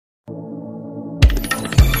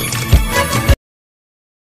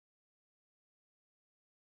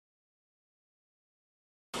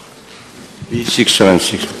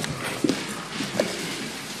B676.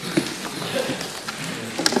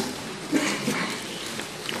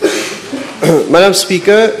 Madam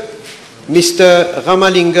Speaker, Mr.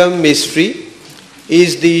 Ramalingam Mestri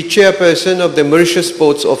is the chairperson of the Mauritius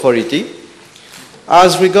Ports Authority.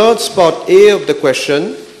 As regards part A of the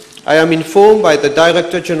question, I am informed by the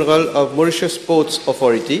Director General of Mauritius Ports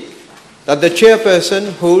Authority that the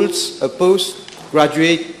chairperson holds a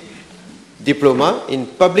postgraduate diploma in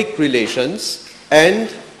public relations and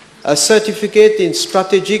a certificate in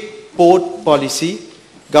strategic port policy,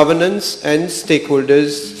 governance and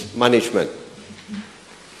stakeholders management.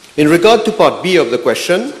 In regard to part B of the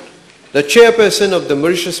question, the chairperson of the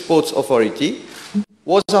Mauritius Ports Authority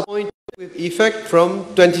was appointed with effect from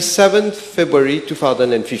 27th February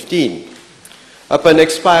 2015. Upon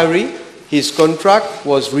expiry, his contract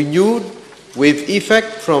was renewed with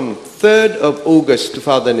effect from 3rd of August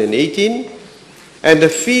 2018, and the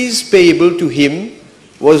fees payable to him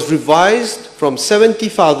was revised from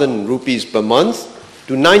 70,000 rupees per month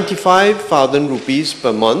to 95,000 rupees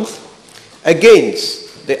per month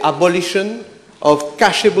against the abolition of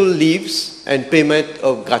cashable leaves and payment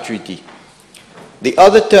of gratuity. The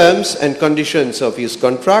other terms and conditions of his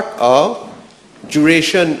contract are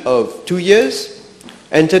duration of 2 years,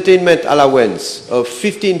 entertainment allowance of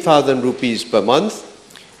 15,000 rupees per month,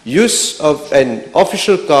 use of an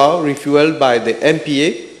official car refueled by the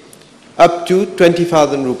MPA up to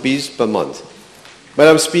 20,000 rupees per month.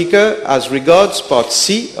 Madam Speaker, as regards part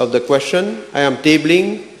C of the question, I am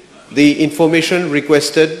tabling the information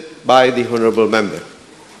requested by the Honourable Member.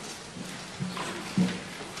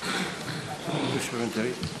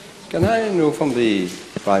 Can I know from the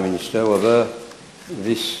Prime Minister whether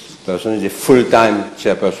this person is a full-time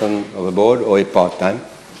chairperson of the board or a part-time?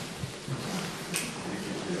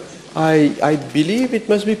 I believe it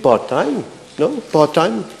must be part-time. No?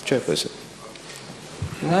 Part-time chairperson.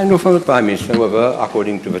 Can I know from the Prime Minister whether,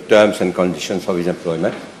 according to the terms and conditions of his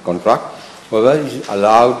employment contract, whether he is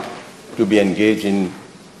allowed to be engaged in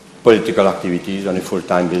political activities on a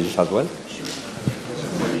full-time basis as well?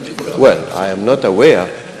 Well, I am not aware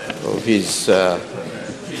of his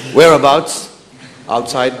whereabouts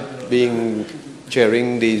outside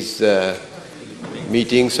chairing these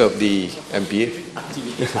meetings of the MPA.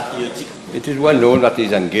 It is well known that he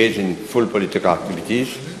is engaged in full political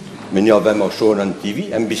activities. Many of them are shown on TV,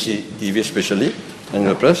 NBC TV especially, and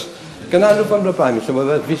the press. Can I know from the Prime Minister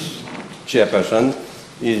whether this chairperson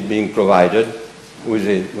is being provided with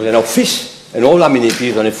an office and all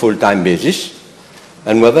amenities on a full-time basis,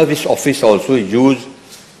 and whether this office also is used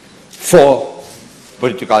for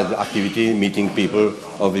political activity, meeting people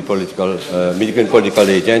of the meeting political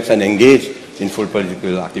agents and engaged in full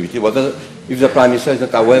political activity, whether if the Prime Minister is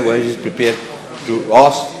not aware, whether he is prepared to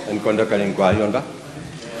ask and conduct an inquiry on that?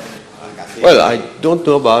 Well, I don't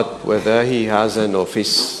know about whether he has an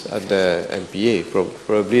office at the MPA.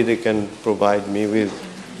 Probably they can provide me with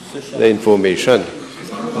the information.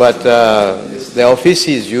 But the office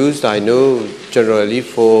is used, I know, generally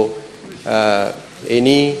for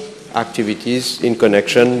any activities in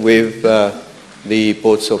connection with the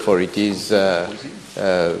ports authorities,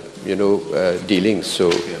 dealings.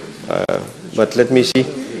 So, but let me see.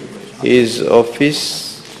 His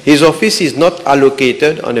office is not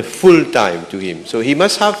allocated on a full time to him. So he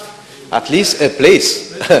must have at least a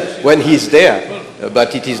place when he's there.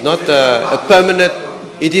 But it is not a permanent.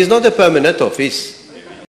 It is not a permanent office.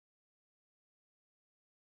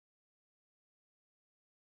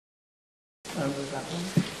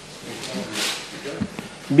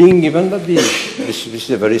 Being given that this is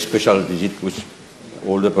a very special visit which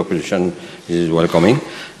all the population is welcoming,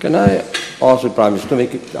 can I ask the Prime Minister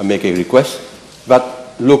to make a request that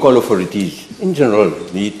local authorities in general,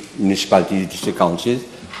 be it municipalities, district councils,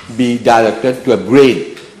 be directed to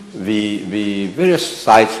upgrade the various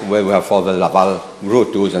sites where we have Father Laval,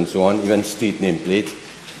 grottos and so on, even street nameplates,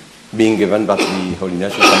 being given that the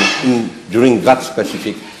Holiness during that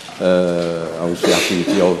specific I would say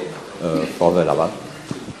activity of Father Laval.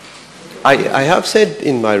 I have said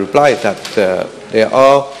in my reply that there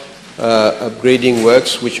are upgrading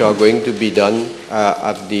works which are going to be done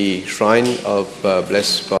at the shrine of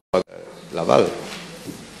Blessed Father Laval.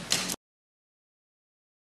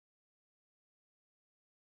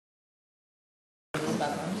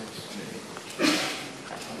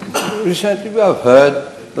 Recently we have heard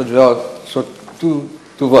that there are two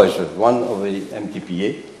voices, one of the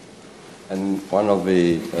MTPA and one of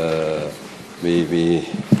the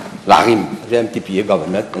LARIM, the MTPA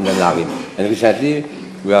government, and then LARIM. And recently,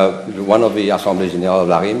 we have one of the Assemblée Générale of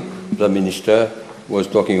LARIM, the minister was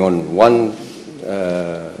talking on one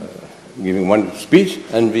giving one speech,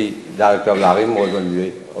 and the director of LARIM was on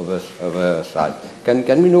the other side.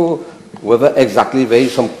 Can we know whether exactly there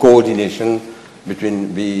is some coordination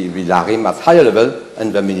between the LARIM at higher level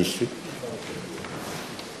and the ministry?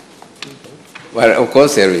 Well, of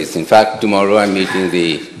course there is. In fact, tomorrow I'm meeting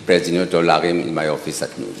the president of LARIM in my office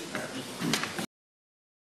at noon.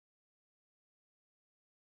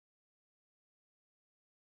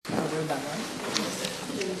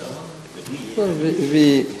 Well,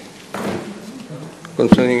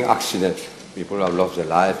 concerning accidents, people have lost their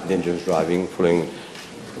life, dangerous driving, following,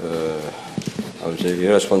 I would say,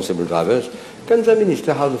 irresponsible drivers. Can the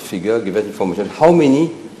minister have the figure, give us information, how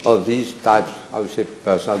many of these types, I would say,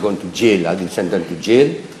 persons are going to jail, have been sentenced to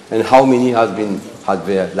jail, and how many had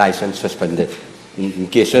their license suspended in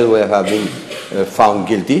cases where have been found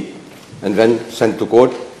guilty and then sent to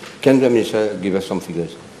court? Can the minister give us some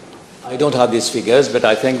figures? I don't have these figures, but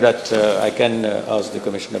I think that I can ask the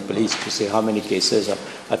Commissioner of Police to say how many cases.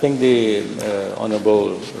 I think the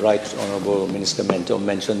Honourable Minister Mento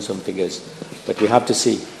mentioned some figures, but we have to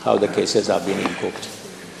see how the cases are being in court.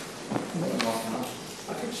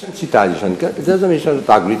 Sensitization. Does the minister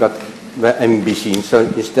agree that the MBC,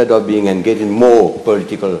 instead of being engaged in more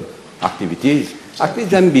political activities, at least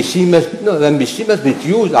the MBC must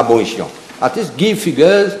reduce abolition. At least give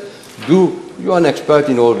figures. You are an expert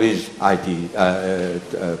in all these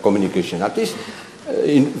IT communication. At least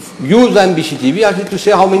use MBC TV actually to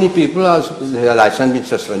say how many people has their license been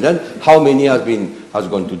suspended, how many has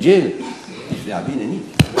gone to jail, if there have been any.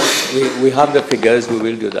 We have the figures. We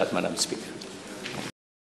will do that, Madam Speaker.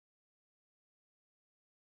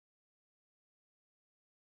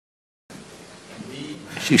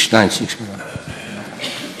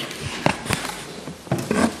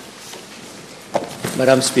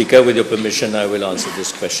 Madam Speaker, with your permission, I will answer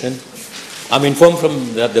this question. I'm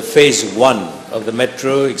informed that the phase 1 of the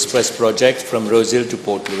Metro Express project from Rosehill to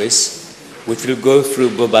Port Louis, which will go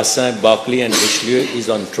through Beaubassin, Berkeley and Richelieu, is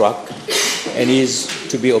on track and is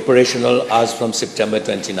to be operational as from September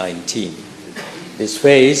 2019. This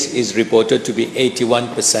phase is reported to be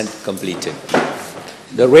 81% completed.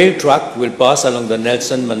 The rail track will pass along the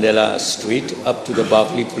Nelson Mandela Street up to the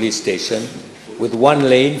Berkeley Police Station with one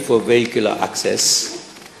lane for vehicular access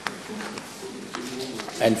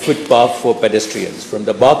and footpath for pedestrians. From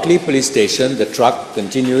the Berkeley Police Station, the track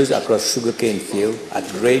continues across sugarcane field at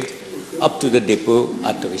grade up to the depot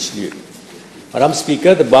at Richelieu. Madam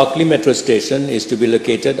Speaker, the Berkeley Metro Station is to be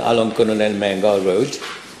located along Colonel Menga Road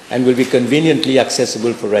and will be conveniently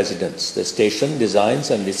accessible for residents. The station designs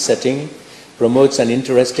and its setting promotes an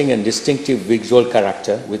interesting and distinctive visual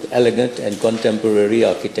character with elegant and contemporary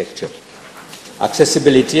architecture.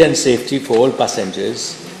 Accessibility and safety for all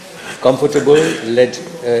passengers, comfortable,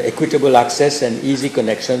 equitable access and easy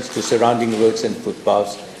connections to surrounding roads and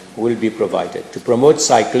footpaths will be provided. To promote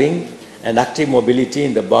cycling and active mobility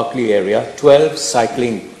in the Berkeley area, 12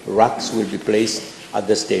 cycling racks will be placed at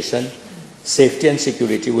the station. Safety and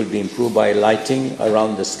security will be improved by lighting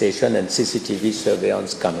around the station and CCTV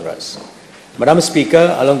surveillance cameras. Madam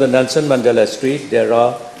Speaker, along the Nelson Mandela Street,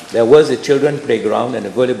 there was a children's playground and a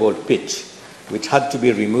volleyball pitch, which had to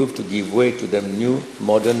be removed to give way to the new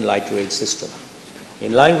modern light rail system.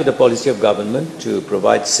 In line with the policy of government to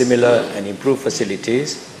provide similar and improved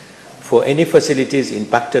facilities for any facilities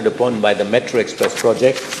impacted upon by the Metro Express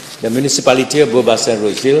project, the municipality of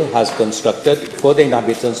Beaubassin-Rosehill has constructed for the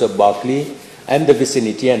inhabitants of Berkeley and the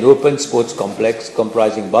vicinity an open sports complex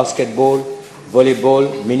comprising basketball,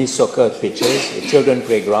 volleyball, mini soccer pitches, a children's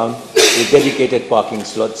playground with dedicated parking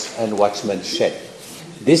slots and watchman's shed.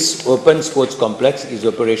 This open sports complex is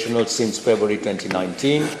operational since February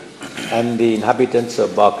 2019, and the inhabitants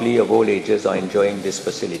of Berkeley of all ages are enjoying this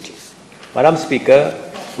facility. Madam Speaker,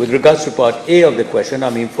 with regards to part A of the question,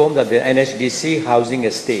 I'm informed that the NHDC housing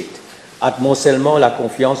estate at Mont-Selman, La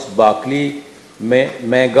Confiance, Berkeley,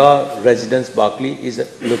 Mega Residence Berkeley is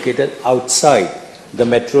located outside the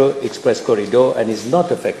Metro Express corridor and is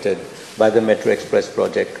not affected by the Metro Express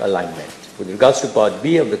project alignment. With regards to part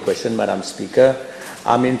B of the question, Madam Speaker,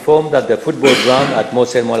 I'm informed that the football ground at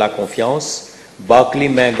Mont-Selman La Confiance, Berkeley,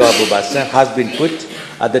 Mega, Beaubassin has been put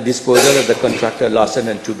at the disposal of the contractor Larsen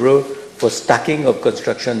 & Toubro for stacking of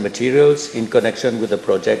construction materials in connection with the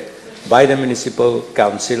project by the Municipal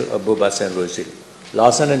Council of Beaubassin-Rosehill.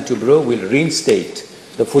 Larsen & Toubro will reinstate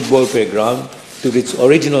the football playground to its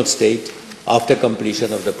original state after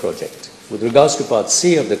completion of the project. With regards to part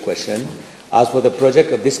C of the question, as for the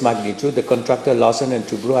project of this magnitude, the contractor Larsen &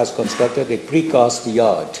 Toubro has constructed a precast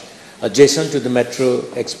yard adjacent to the Metro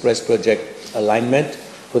Express project alignment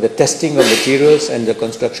for the testing of materials and the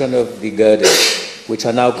construction of the girders, which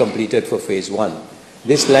are now completed for phase 1.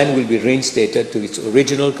 this land will be reinstated to its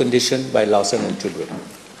original condition by Larsen and Toubro.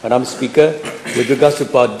 Madam Speaker, with regards to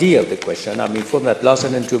Part D of the question, I'm informed that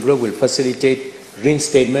Larsen and Toubro will facilitate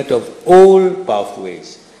reinstatement of all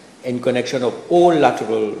pathways in connection of all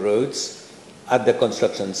lateral roads at the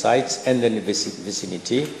construction sites and the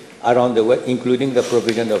vicinity around the world, including the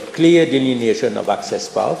provision of clear delineation of access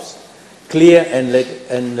paths, clear inlet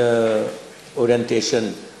and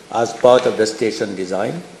orientation as part of the station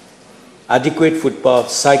design, adequate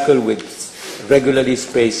footpaths, cycle widths, regularly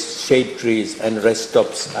spaced shade trees and rest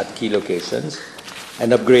stops at key locations,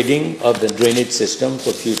 and upgrading of the drainage system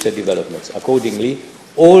for future developments. Accordingly,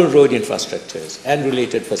 all road infrastructures and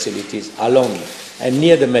related facilities along and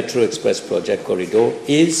near the Metro Express project corridor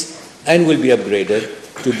is and will be upgraded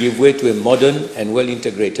to give way to a modern and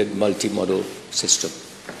well-integrated multimodal system.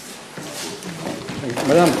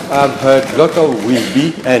 Madam, I've heard a lot of will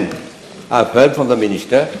be, and I've heard from the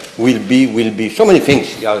Minister, will be, so many things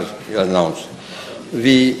he has announced.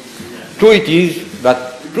 The truth is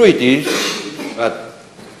that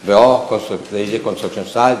there is a construction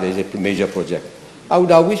site, there is a major project. I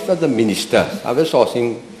would have wished that the Minister, I was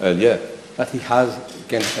asking earlier, that he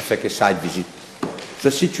can effect a site visit.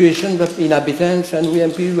 The situation that inhabitants and we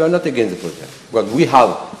MPs, we are not against the project. But we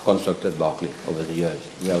have constructed Barclay over the years.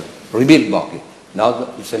 We have rebuilt Barclay. Now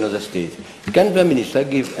it's another stage. Can the Minister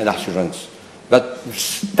give an assurance that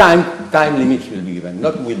time limits will be given,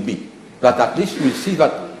 not will be, but at least we'll see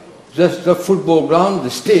that the football ground, the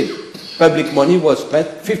state, public money was spent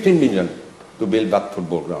 15 million to build that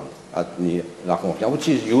football ground at La Confiance, which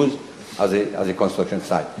is used as a construction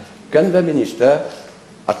site. Can the Minister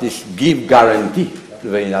at least give guarantee to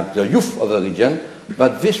the youth of the region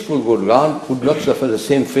that this football ground would not suffer the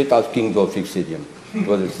same fate as King Dolphin Stadium?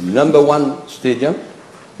 Because it's #1 stadium,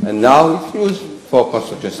 and now it's used for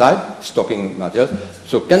construction site, stocking materials.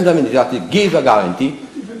 So can the Minister give a guarantee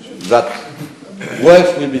that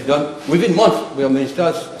works will be done within months? The Minister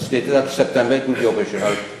has stated that September it will be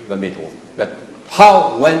operational, the metro. But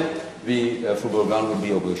how, when the football ground will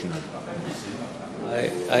be operational?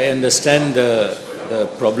 I understand the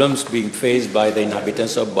problems being faced by the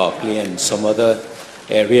inhabitants of Barclay and some other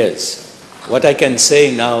areas. What I can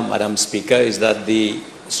say now, Madam Speaker, is that the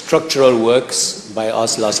structural works by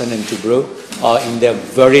us, Larsen and Toubro, are in their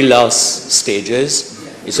very last stages.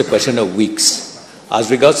 It's a question of weeks. As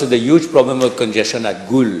regards to the huge problem of congestion at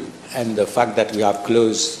Goul and the fact that we have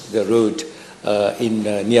closed the road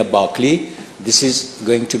near Barclay, this is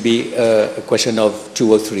going to be a question of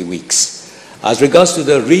 2 or 3 weeks. As regards to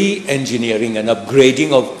the re-engineering and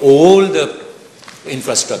upgrading of all the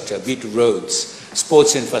infrastructure, be it roads,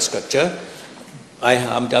 sports infrastructure,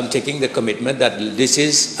 I'm taking the commitment that this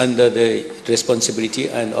is under the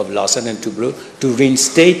responsibility of Larsen and Toubro to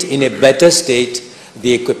reinstate in a better state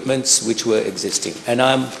the equipments which were existing. And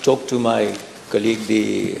I'm talking to my colleague,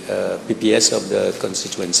 the PPS of the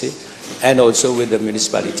constituency, and also with the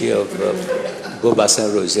municipality of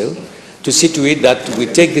Beaubassin-Rosehill, to see to it that we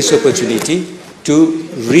take this opportunity to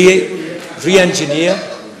re-engineer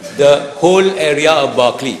the whole area of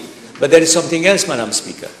Barclay. But there is something else, Madam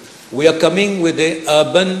Speaker. We are coming with the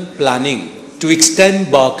urban planning to extend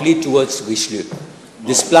Barclay towards Richelieu.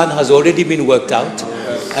 This plan has already been worked out,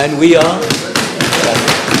 and we are...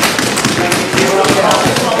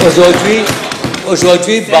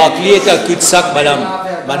 Aujourd'hui, Barclay est un cul-de-sac,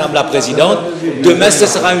 Madame la Présidente. Demain, ce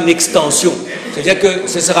sera une extension. C'est-à-dire que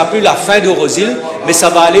ce ne sera plus la fin de Rosehill, mais ça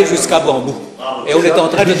va aller jusqu'à Bambou. Et on est en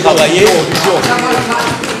train de travailler.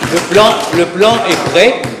 Le plan est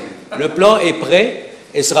prêt. Le plan est prêt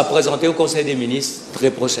et sera présenté au Conseil des ministres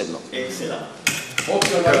très prochainement. Excellent.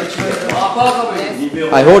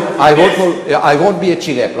 I won't be a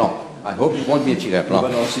Chile plan. I hope it won't be a Chile plan.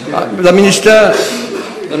 The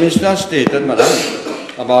minister stated, Madam,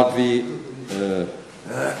 about the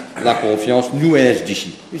La Confiance new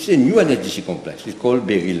NSDC. It's a new NSDC complex. It's called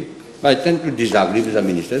Beryl. But I tend to disagree with the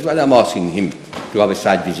minister. That's why I'm asking him to have a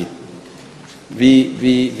site visit.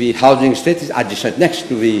 The housing estate is adjacent next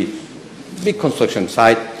to the big construction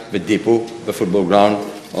site, the depot, the football ground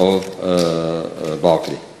of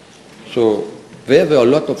Barclay. So there were a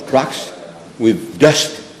lot of cracks with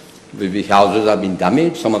dust. The houses have been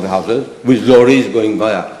damaged, some of the houses, with lorries going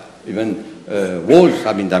by. Even walls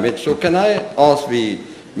have been damaged. So can I ask the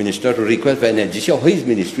minister to request the NSDC or his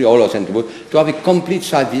ministry, all of Central, to have a complete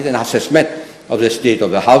site visit and assessment of the state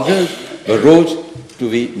of the houses, the roads, to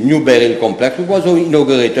the new burial complex, which was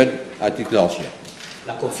inaugurated, I think, last year.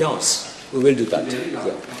 La Confiance. We will do that.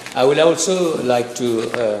 I would also like to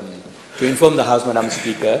inform the House, Madam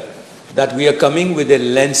Speaker, that we are coming with a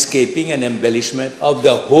landscaping and embellishment of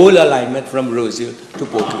the whole alignment from Rosehill to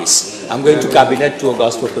Port Louis. I'm going to Cabinet to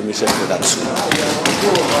ask for permission for that soon.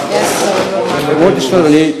 What is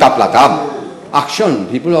only tap. Action.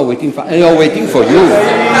 People are waiting for. They are waiting for you.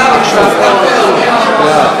 Action.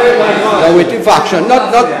 Yeah. They are waiting for action.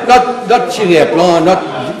 Not Syria plan. Not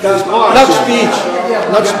speech.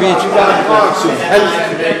 Not speech.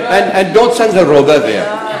 And don't send the robber there.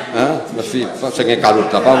 See,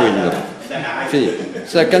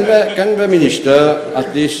 so can the minister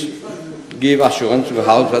at least give assurance to the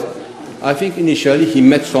House that I think initially he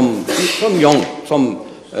met some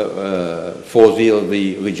forces of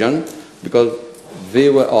the region, because they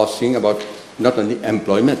were asking about not only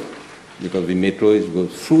employment, because the metro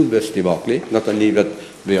goes through West Berkeley, not only that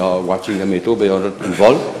they are watching the metro, they are not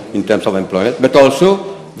involved in terms of employment, but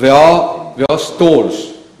also there are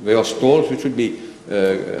stalls. There are stalls which should be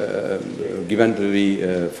given to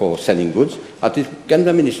the for selling goods. At least, can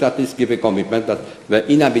the minister at least give a commitment that the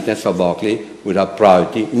inhabitants of Berkeley would have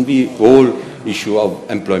priority in the whole issue of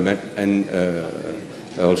employment and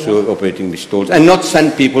also operating the stalls, and not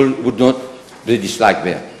send people who would not they dislike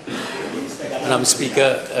there? Madam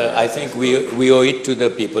Speaker, I think we owe it to the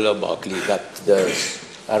people of Berkeley that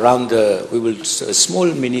we will a small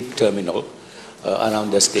mini terminal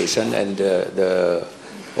around the station, and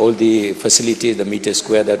all the facilities, the meter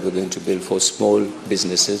square that we're going to build for small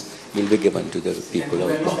businesses will be given to the people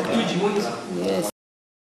of Berkeley. Yes.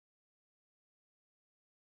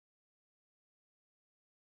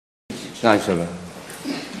 Thanks, sir.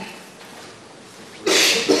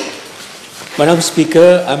 Madam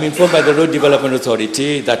Speaker, I'm informed by the Road Development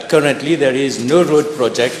Authority that currently there is no road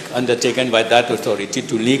project undertaken by that authority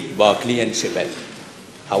to link Berkeley and Chebel.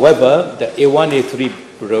 However, the A1, A3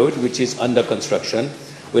 road, which is under construction,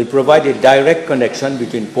 will provide a direct connection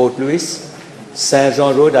between Port Louis,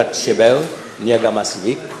 Saint-Jean Road at Chebel, near Gamma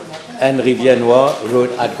Civic, and Rivière Noire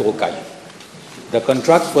Road at Gros Caillou. The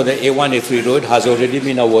contract for the A1, A3 road has already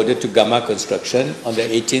been awarded to Gamma Construction on the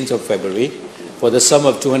 18th of February for the sum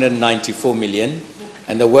of 294 million,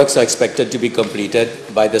 and the works are expected to be completed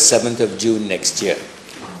by the 7th of June next year.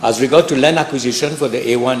 As regard to land acquisition for the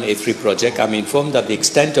A1, A3 project, I'm informed that the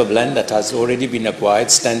extent of land that has already been acquired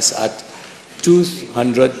stands at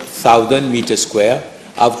 200,000 meters square,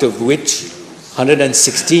 out of which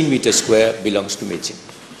 116 meters square belongs to Meiji.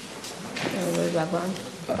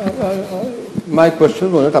 My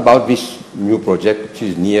question was not about this new project, which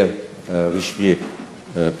is near Richelieu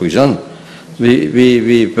prison.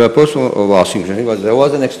 The purpose of asking was there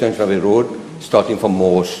was an extension of a road starting from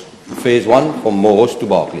Morris, phase 1 from Morris to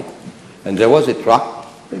Berkeley. And there was a truck,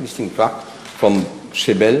 a distinct truck, from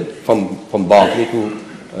Chebel, from Berkeley to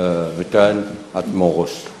return at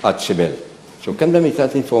Morris, at Chebel. So can the minister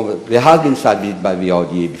inform, there has been studied by the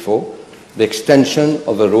RDA before, the extension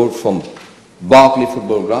of the road from Berkeley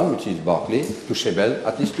football ground, which is Berkeley, to Chebel,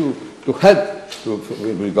 at least to help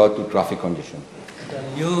with regard to traffic condition. The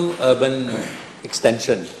new urban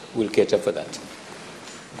extension will cater for that.